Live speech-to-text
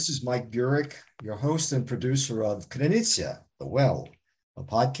This is Mike Burek, your host and producer of Krynytsia, The Well, a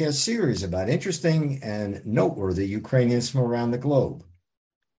podcast series about interesting and noteworthy Ukrainians from around the globe.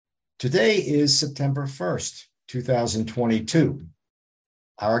 Today is September 1st, 2022.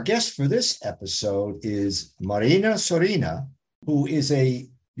 Our guest for this episode is Marina Sorina, who is a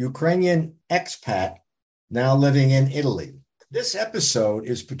Ukrainian expat now living in Italy. This episode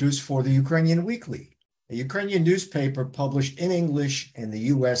is produced for the Ukrainian Weekly, a Ukrainian newspaper published in English in the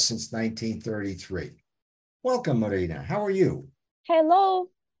U.S. since 1933. Welcome, Marina. How are you? Hello,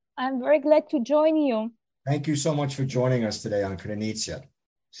 I'm very glad to join you. Thank you so much for joining us today on Krynytsia.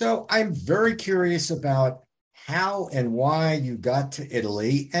 So I'm very curious about how and why you got to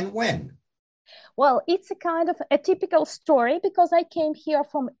Italy and when. Well, it's a kind of a typical story because I came here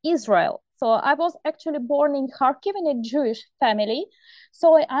from Israel. So I was actually born in Kharkiv in a Jewish family.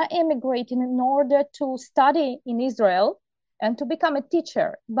 So I immigrated in order to study in Israel and to become a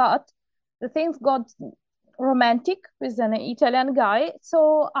teacher. But the things got romantic with an Italian guy.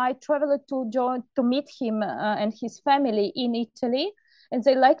 So I traveled to meet him and his family in Italy. And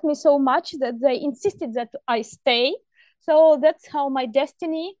they liked me so much that they insisted that I stay. So that's how my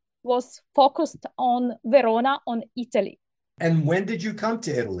destiny was focused on Verona, on Italy. And when did you come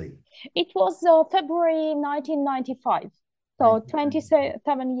to Italy? It was February 1995, so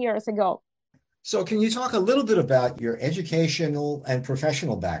 27 years ago. So can you talk a little bit about your educational and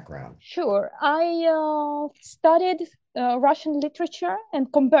professional background? Sure. I studied Russian literature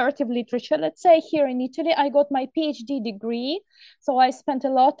and comparative literature. Let's say here in Italy, I got my PhD degree. So I spent a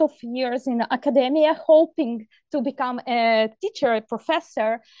lot of years in academia, hoping to become a teacher, a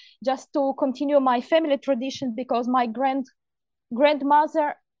professor, just to continue my family tradition because my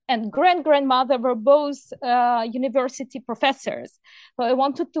grandmother and grandmother were both university professors. So I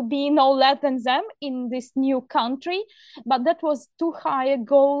wanted to be no less than them in this new country, but that was too high a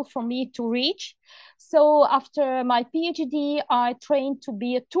goal for me to reach. So after my PhD, I trained to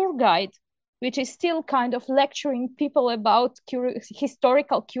be a tour guide, which is still kind of lecturing people about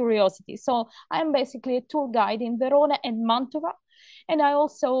historical curiosity. So I'm basically a tour guide in Verona and Mantova. And I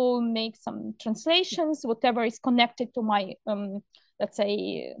also make some translations, whatever is connected to my let's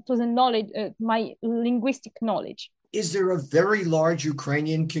say, to the knowledge, my linguistic knowledge. Is there a very large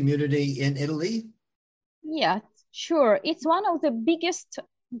Ukrainian community in Italy? Yeah, sure. It's one of the biggest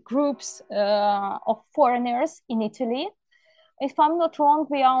groups of foreigners in Italy. If I'm not wrong,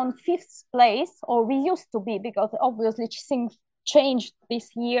 we are on fifth place, or we used to be, because obviously things changed this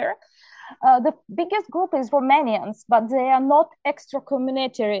year. The biggest group is Romanians, but they are not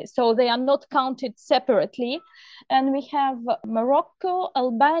extra-communitary, so they are not counted separately. And we have Morocco,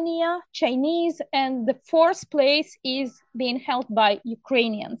 Albania, Chinese, and the fourth place is being held by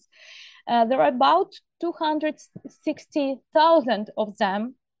Ukrainians. There are about 260,000 of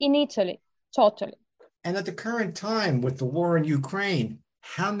them in Italy, totally. And at the current time, with the war in Ukraine,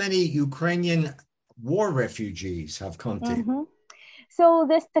 how many Ukrainian war refugees have come to you? So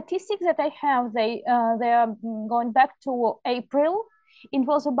the statistics that I have, they are going back to April. It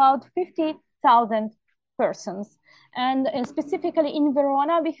was about 50,000 persons. And specifically in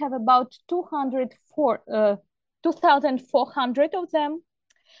Verona, we have about 2,400 of them.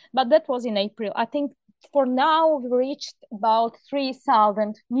 But that was in April. I think for now, we reached about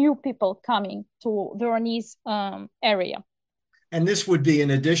 3,000 new people coming to Veronese area. And this would be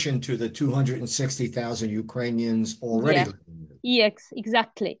in addition to the 260,000 Ukrainians already living there. Yes,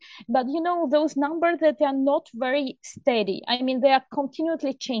 exactly. But those numbers that they are not very steady. I mean, they are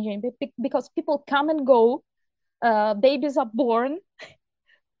continually changing because people come and go, babies are born,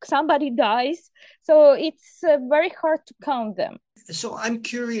 somebody dies. So it's very hard to count them. So I'm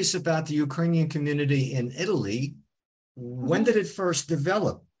curious about the Ukrainian community in Italy. When did it first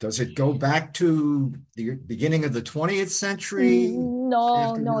develop? Does it go back to the beginning of the 20th century?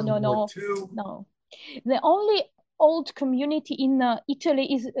 No. The only old community in Italy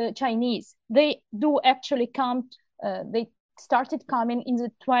is Chinese. They do actually come, they started coming in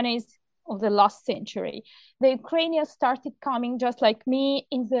the 20s of the last century. The Ukrainians started coming just like me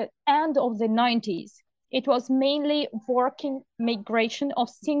in the end of the 90s. It was mainly working migration of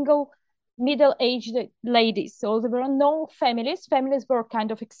single middle-aged ladies. So there were no families. Families were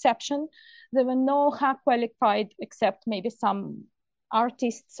kind of exception. There were no high qualified except maybe some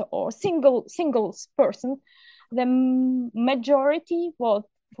artists or singles person. The majority was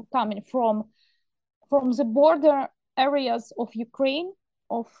coming from the border areas of Ukraine,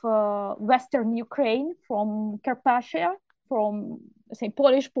 of Western Ukraine, from Carpathia, from say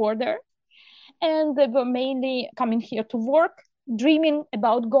Polish border, and they were mainly coming here to work, dreaming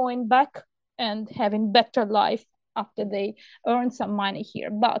about going back and having better life after they earn some money here.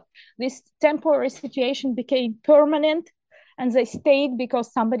 But this temporary situation became permanent, and they stayed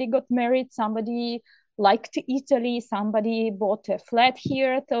because somebody got married, somebody liked Italy, somebody bought a flat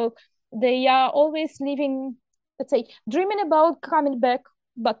here. So they are always living, let's say, dreaming about coming back,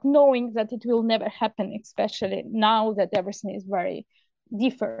 but knowing that it will never happen, especially now that everything is very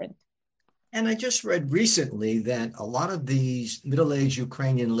different. And I just read recently that a lot of these middle-aged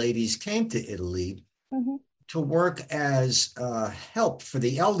Ukrainian ladies came to Italy to work as help for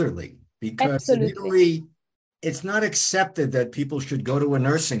the elderly, because in Absolutely. Italy, it's not accepted that people should go to a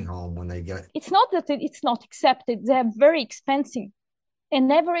nursing home when they get. It's not that it's not accepted. They're very expensive.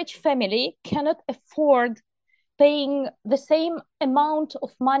 An average family cannot afford paying the same amount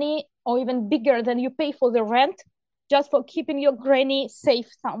of money or even bigger than you pay for the rent just for keeping your granny safe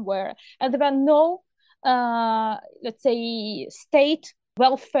somewhere. And there are no, let's say, state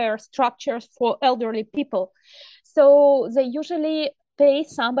welfare structures for elderly people. So they usually pay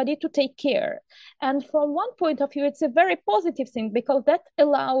somebody to take care. And from one point of view, it's a very positive thing because that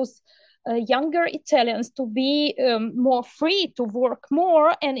allows younger Italians to be more free to work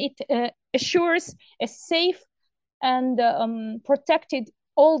more, and it assures a safe and protected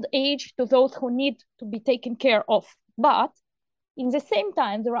old age to those who need to be taken care of. But in the same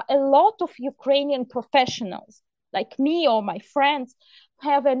time, there are a lot of Ukrainian professionals like me or my friends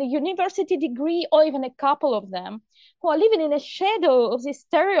have a university degree or even a couple of them who are living in a shadow of this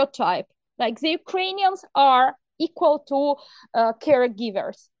stereotype. Like the Ukrainians are equal to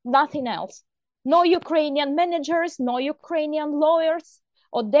caregivers, nothing else. No Ukrainian managers, no Ukrainian lawyers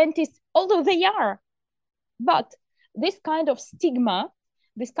or dentists, although they are. But this kind of stigma,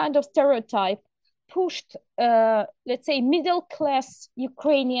 this kind of stereotype pushed, let's say, middle-class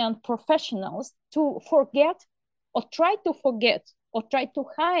Ukrainian professionals to forget or try to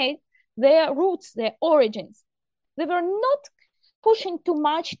hide their roots, their origins. They were not pushing too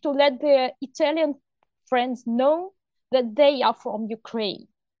much to let their Italian friends know that they are from Ukraine.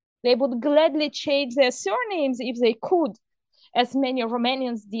 They would gladly change their surnames if they could, as many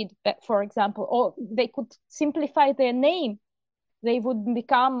Romanians did, for example, or they could simplify their name. They would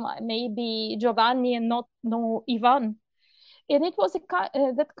become maybe Giovanni and not no Ivan. And it was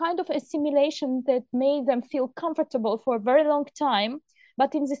that kind of assimilation that made them feel comfortable for a very long time.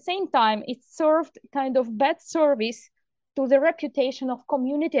 But in the same time, it served kind of bad service to the reputation of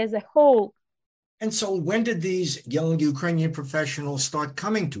community as a whole. And so when did these young Ukrainian professionals start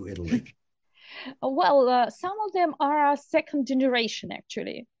coming to Italy? Well, some of them are second generation,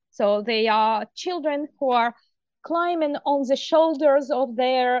 actually. So they are children who are climbing on the shoulders of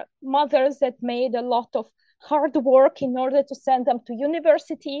their mothers that made a lot of hard work in order to send them to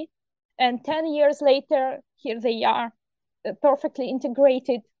university. And 10 years later, here they are, perfectly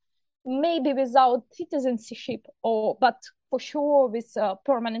integrated, maybe without citizenship, but for sure with a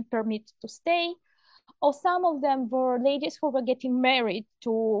permanent permit to stay. Or some of them were ladies who were getting married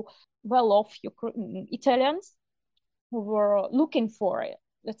to well-off Italians who were looking for,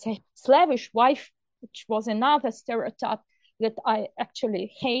 let's say, Slavish wife, which was another stereotype that I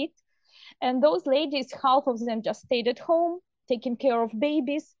actually hate. And those ladies, half of them just stayed at home, taking care of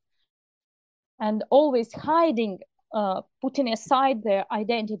babies, and always hiding, putting aside their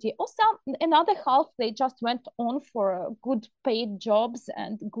identity. Or another half, they just went on for good paid jobs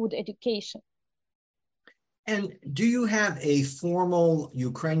and good education. And do you have a formal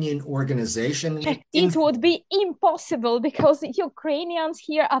Ukrainian organization? It would be impossible because Ukrainians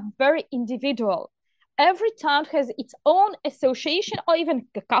here are very individual. Every town has its own association, or even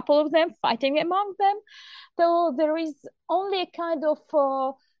a couple of them fighting among them. So there is only a kind of,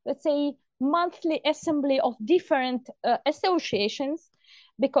 let's say, monthly assembly of different associations,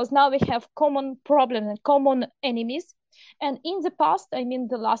 because now we have common problems and common enemies. And in the past, I mean,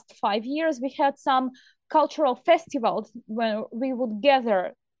 the last 5 years, we had some cultural festivals where we would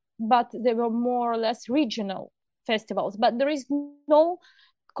gather, but they were more or less regional festivals. But there is no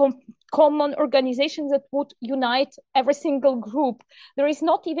common organization that would unite every single group. There is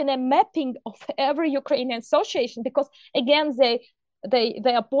not even a mapping of every Ukrainian association, because again, they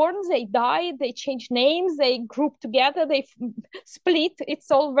are born, they die, they change names, they group together, they split.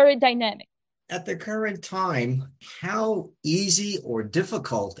 It's all very dynamic. At the current time, how easy or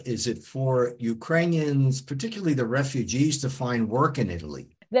difficult is it for Ukrainians, particularly the refugees, to find work in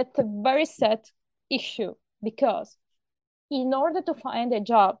Italy? That's a very sad issue, because in order to find a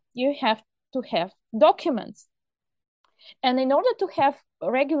job, you have to have documents. And in order to have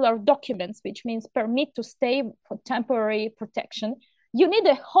regular documents, which means permit to stay for temporary protection, you need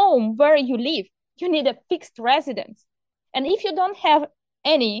a home where you live. You need a fixed residence. And if you don't have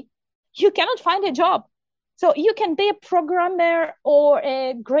any, you cannot find a job. So you can be a programmer or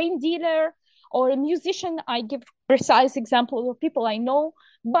a grain dealer or a musician. I give precise examples of people I know.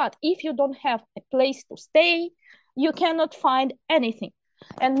 But if you don't have a place to stay, you cannot find anything.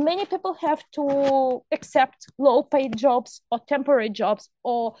 And many people have to accept low-paid jobs or temporary jobs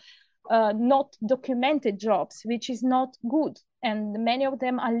or not documented jobs, which is not good. And many of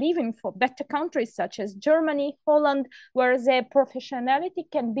them are leaving for better countries such as Germany, Holland, where their professionality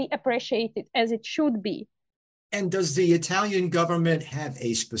can be appreciated as it should be. And does the Italian government have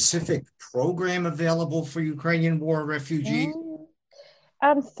a specific program available for Ukrainian war refugees?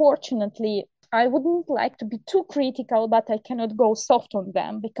 Unfortunately, I wouldn't like to be too critical, but I cannot go soft on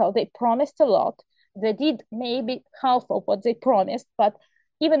them because they promised a lot. They did maybe half of what they promised, but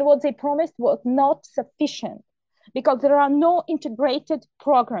even what they promised was not sufficient because there are no integrated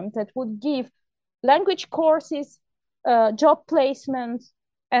programs that would give language courses, job placements,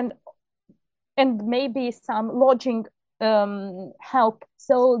 and maybe some lodging help.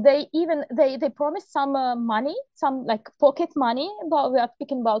 So they promised some money, some like pocket money. About we are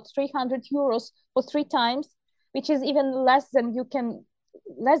speaking about 300 euros for 3 times, which is even less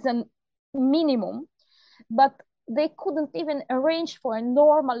than minimum. But they couldn't even arrange for a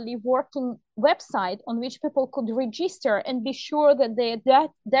normally working website on which people could register and be sure that their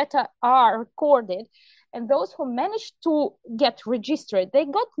data are recorded. And those who managed to get registered, they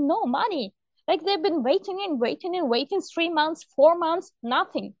got no money. Like they've been waiting 3 months, 4 months,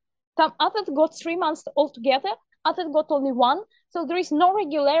 nothing. Some others got 3 months altogether, others got only one. So there is no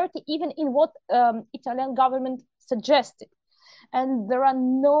regularity even in what Italian government suggested. And there are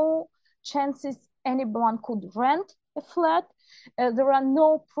no chances anyone could rent a flat. There are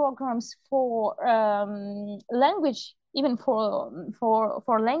no programs for language, even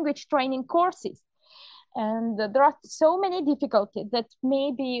for language training courses. And there are so many difficulties that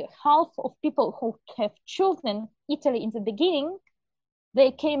maybe half of people who have chosen Italy in the beginning,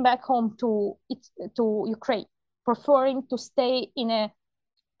 they came back home to Ukraine, preferring to stay in a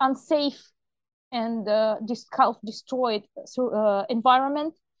unsafe and destroyed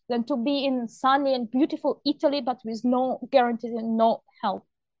environment than to be in sunny and beautiful Italy, but with no guarantees and no help.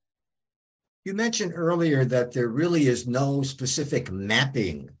 You mentioned earlier that there really is no specific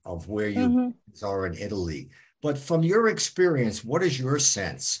mapping of where you are in Italy. But from your experience, what is your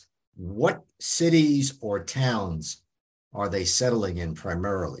sense? What cities or towns are they settling in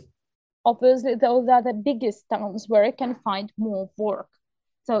primarily? Obviously, those are the biggest towns where you can find more work.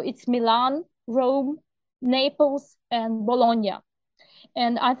 So it's Milan, Rome, Naples, and Bologna.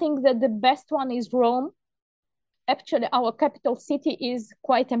 And I think that the best one is Rome. Actually, our capital city is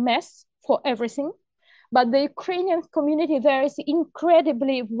quite a mess for everything. But the Ukrainian community there is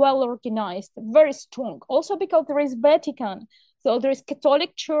incredibly well organized, very strong. Also because there is Vatican. So there is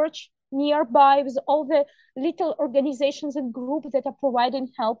Catholic Church nearby with all the little organizations and groups that are providing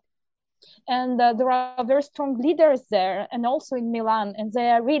help. And there are very strong leaders there and also in Milan. And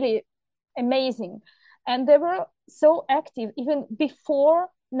they are really amazing. And they were so active even before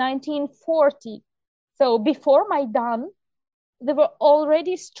 1940. So before Maidan, they were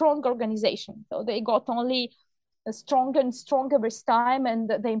already strong organization. So they got only stronger and stronger with time, and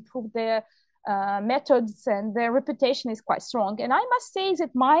they improved their methods, and their reputation is quite strong. And I must say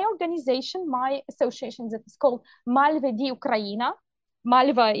that my organization, my association that is called Malve di Ucraina.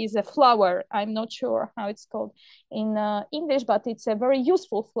 Malva is a flower. I'm not sure how it's called in English, but it's a very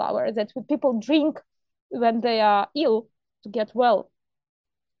useful flower that people drink when they are ill to get well.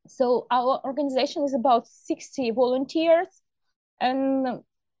 So our organization is about 60 volunteers, and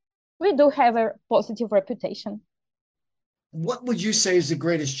we do have a positive reputation. What would you say is the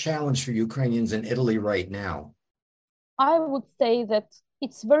greatest challenge for Ukrainians in Italy right now? I would say that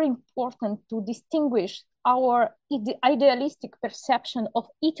it's very important to distinguish our idealistic perception of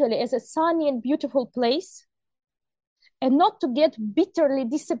Italy as a sunny and beautiful place, and not to get bitterly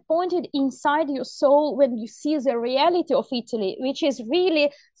disappointed inside your soul when you see the reality of Italy, which is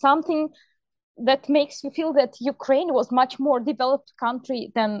really something that makes you feel that Ukraine was much more developed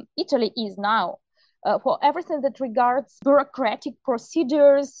country than Italy is now. For everything that regards bureaucratic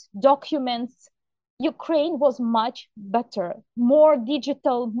procedures, documents, Ukraine was much better, more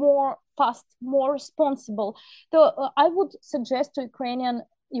digital, more fast, more responsible. So I would suggest to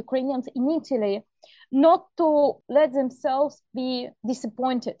Ukrainians in Italy not to let themselves be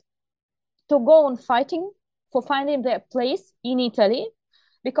disappointed, to go on fighting for finding their place in Italy,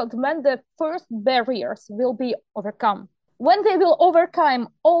 because when the first barriers will be overcome, when they will overcome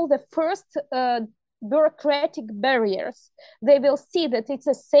all the first bureaucratic barriers, they will see that it's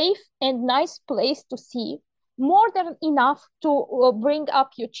a safe and nice place to see, more than enough to bring up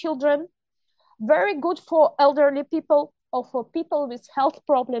your children, very good for elderly people or for people with health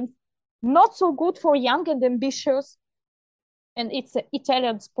problems, not so good for young and ambitious. And it's the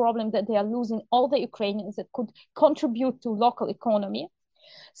Italians' problem that they are losing all the Ukrainians that could contribute to local economy.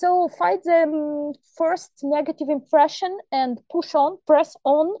 So fight the first negative impression and press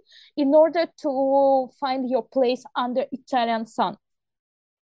on in order to find your place under Italian sun.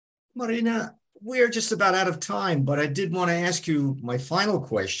 Marina, we're just about out of time, but I did want to ask you my final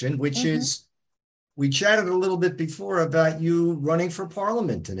question, which is, we chatted a little bit before about you running for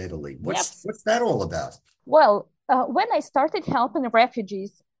parliament in Italy. What's that all about? Well, when I started helping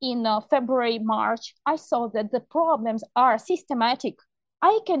refugees in February, March, I saw that the problems are systematic.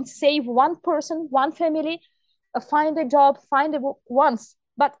 I can save one person, one family, find a job, find a work once,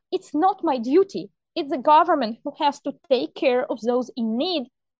 but it's not my duty. It's the government who has to take care of those in need.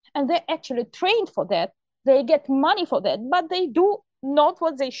 And they're actually trained for that. They get money for that, but they do not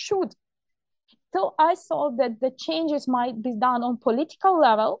what they should. So I saw that the changes might be done on political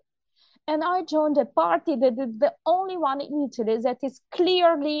level. And I joined a party that is the only one in Italy that is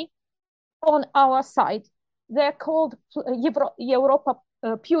clearly on our side. They're called Europa,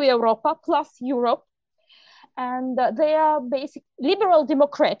 Più Europa, Plus Europe. And they are basic liberal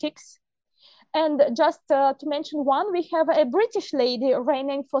democrats. And just to mention one, we have a British lady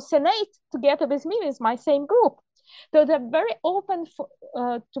running for Senate together with me, with my same group. So they're very open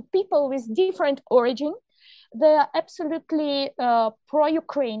to people with different origin. They are absolutely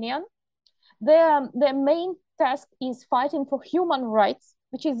pro-Ukrainian. Their main task is fighting for human rights,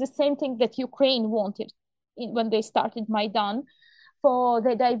 which is the same thing that Ukraine wanted when they started Maidan, for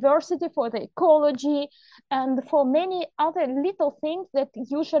the diversity, for the ecology, and for many other little things that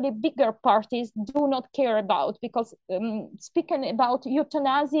usually bigger parties do not care about. Because speaking about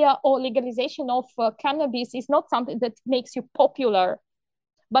euthanasia or legalization of cannabis is not something that makes you popular.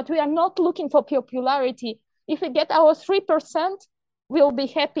 But we are not looking for popularity. If we get our 3%, we'll be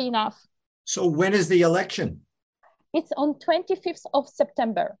happy enough. So when is the election? It's on 25th of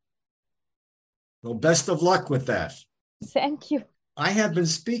September. Well, best of luck with that. Thank you. I have been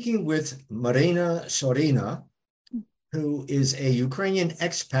speaking with Marina Shorina, who is a Ukrainian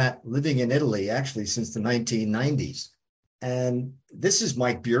expat living in Italy, actually since the 1990s. And this is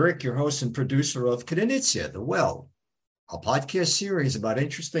Mike Burek, your host and producer of Krynytsia, The Well, a podcast series about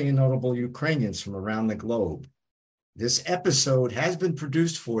interesting and notable Ukrainians from around the globe. This episode has been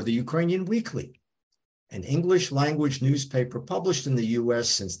produced for the Ukrainian Weekly, an English language newspaper published in the U.S.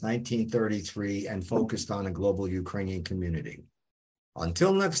 since 1933 and focused on a global Ukrainian community.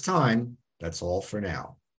 Until next time, that's all for now.